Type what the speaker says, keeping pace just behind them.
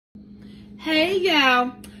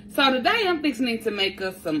y'all. So today I'm fixing to make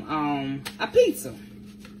us some a pizza.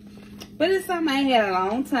 But it's something I ain't had in a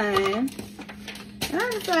long time. And I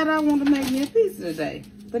decided I want to make me a pizza today.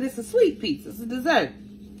 But it's a sweet pizza, it's a dessert.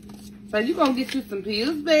 So you're gonna get you some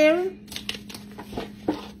Pillsbury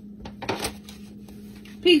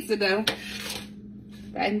pizza dough.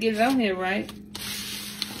 If I can get it on here right.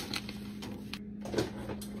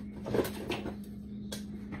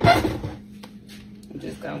 I'm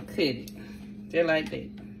just gonna cut it. Just like that.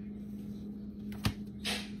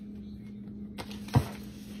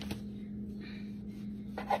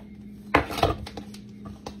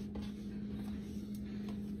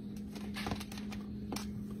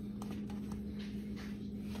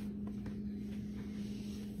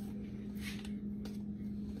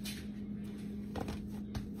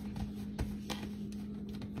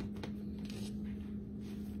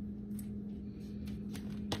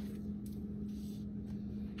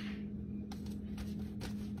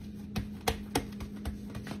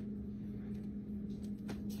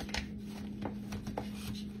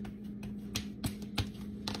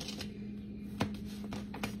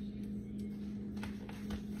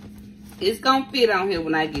 It's gonna fit on here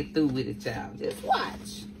when I get through with it, y'all. Just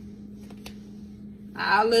watch.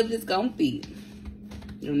 All of it's gonna fit.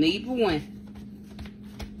 You'll need for one.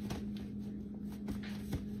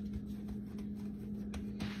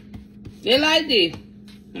 Just like this.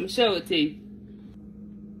 I'm gonna show it to you.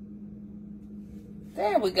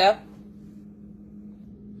 There we go.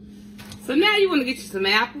 So now you wanna get you some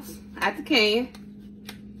apples out the can.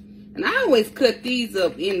 And I always cut these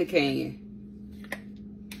up in the can.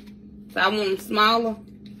 So I want them smaller.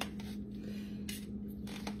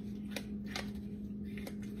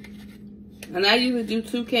 And I usually do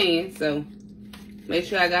 2 cans, so make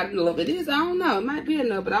sure I got enough. It is, I don't know, it might be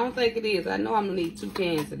enough, but I don't think it is. I know I'm gonna need 2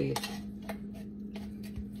 cans of this.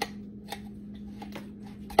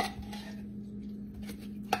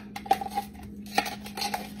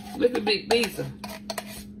 Look at big pizza.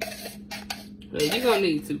 Well, you're gonna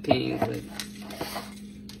need 2 cans, but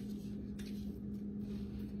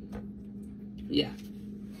yeah.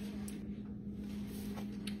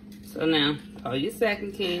 So now, pour your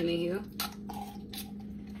second can in here.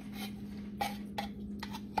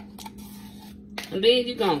 And then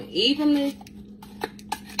you're going to evenly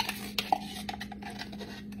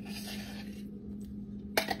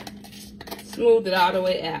smooth it all the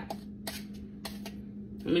way out.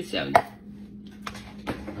 Let me show you.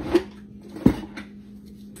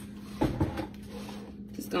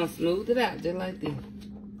 Just going to smooth it out just like this.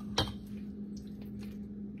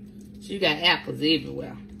 You got apples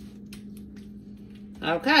everywhere.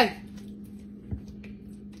 Okay.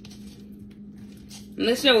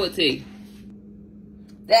 Let's show it to you.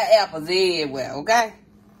 That apple's everywhere, okay?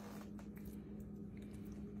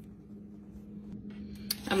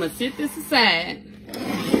 I'm gonna sit this aside.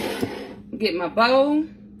 Get my bowl.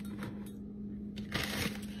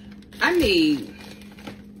 I need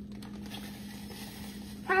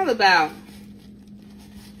probably about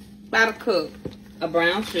a cup of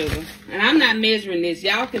brown sugar. And I'm not measuring this.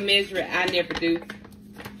 Y'all can measure it. I never do.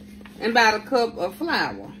 And about a cup of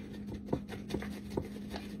flour.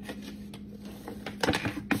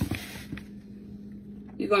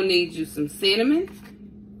 You're going to need you some cinnamon.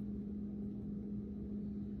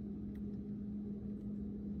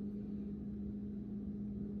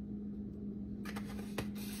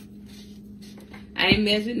 I ain't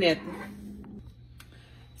measured nothing.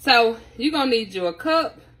 So, you're going to need you a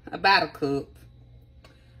cup, about a cup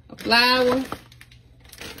of flour.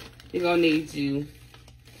 You're going to need you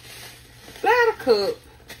about a cup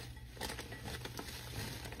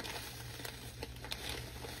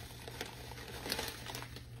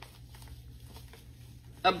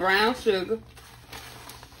of brown sugar.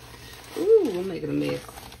 Ooh, I'm making a mess.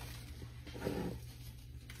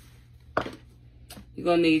 You're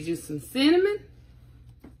going to need you some cinnamon.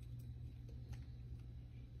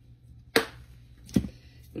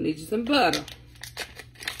 You need you some butter.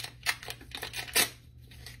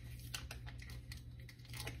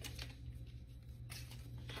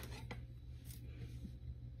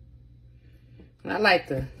 I like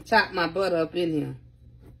to chop my butter up in here.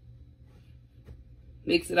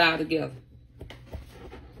 Mix it all together.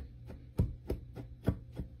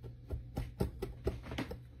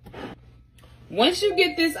 Once you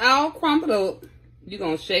get this all crumbled up, you're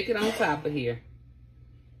going to shake it on top of here.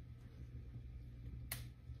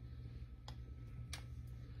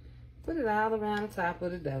 Put it all around the top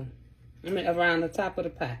of the dough. I mean, around the top of the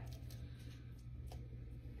pie.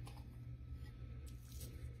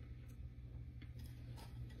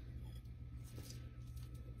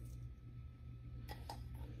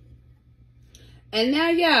 And now,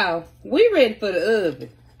 y'all, we ready for the oven.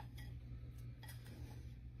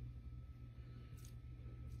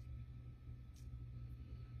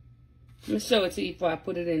 Let me show it to you before I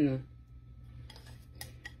put it in there.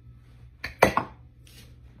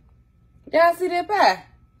 Y'all see that pie?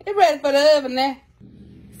 It's ready for the oven now.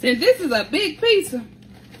 Since this is a big pizza,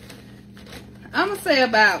 I'm going to say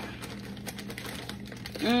about,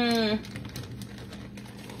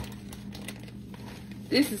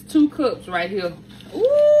 this is 2 cups right here.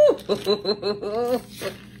 Ooh.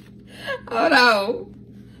 Hold on.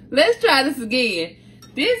 Let's try this again.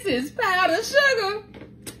 This is powdered sugar.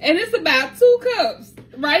 And it's about 2 cups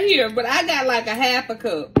right here. But I got like a half a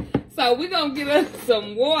cup. So we're going to get us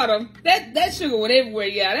some water. That sugar went everywhere,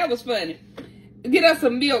 y'all. That was funny. Get us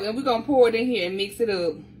some milk and we're going to pour it in here and mix it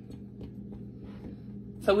up.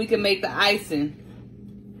 So we can make the icing.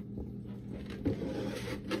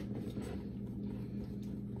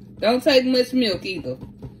 Don't take much milk either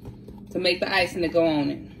to make the icing to go on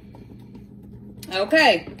it.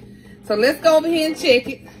 Okay. So let's go over here and check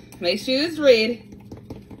it. Make sure it's ready.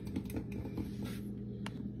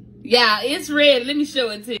 Yeah, it's ready. Let me show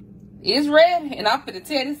it to you. It's ready. And I'm finna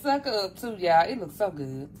tear this sucker up too, y'all. It looks so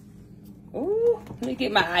good. Ooh, let me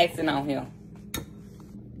get my icing on here.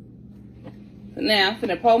 So now I'm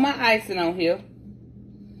finna pour my icing on here.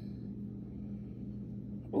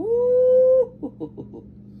 Ooh.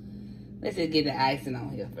 Let's just get the icing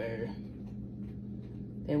on here first.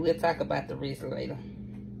 Then we'll talk about the rest later.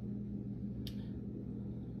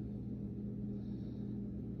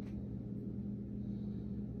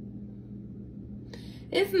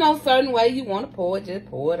 It's no certain way you want to pour it. Just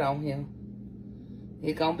pour it on here.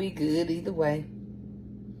 It's going to be good either way.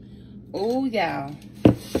 Oh, y'all.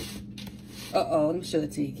 Uh-oh. Let me show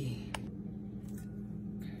it to you again.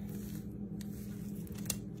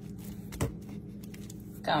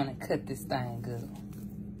 Go on and cut this thing good.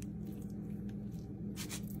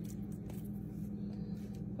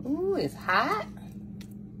 Ooh, it's hot.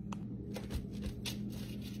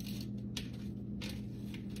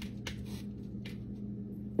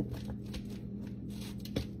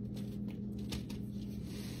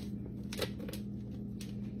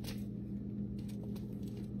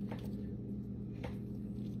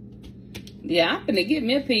 Yeah, I'm finna get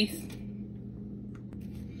me a piece.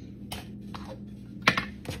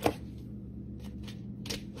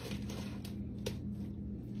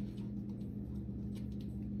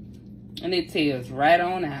 And it tears right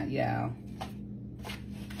on out, y'all.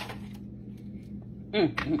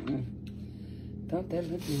 Don't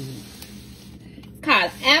that look good? It's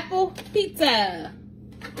called apple pizza.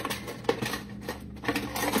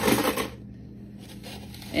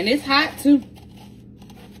 And it's hot too.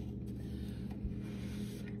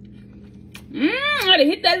 I done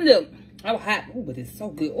hit that lip. Oh, hot. Oh, but it's so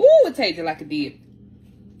good. Oh, it tasted like it did.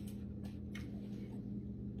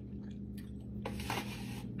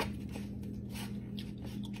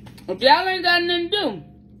 If y'all ain't got nothing to do,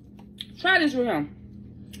 try this with him.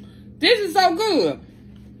 This is so good.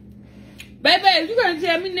 Baby, you gonna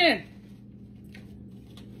tell me now.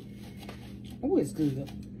 Oh, it's good.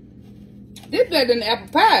 This better than the apple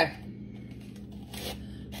pie.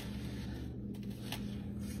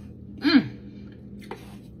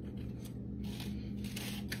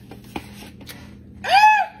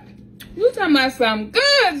 You talking about something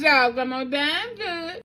good, y'all. Come on down.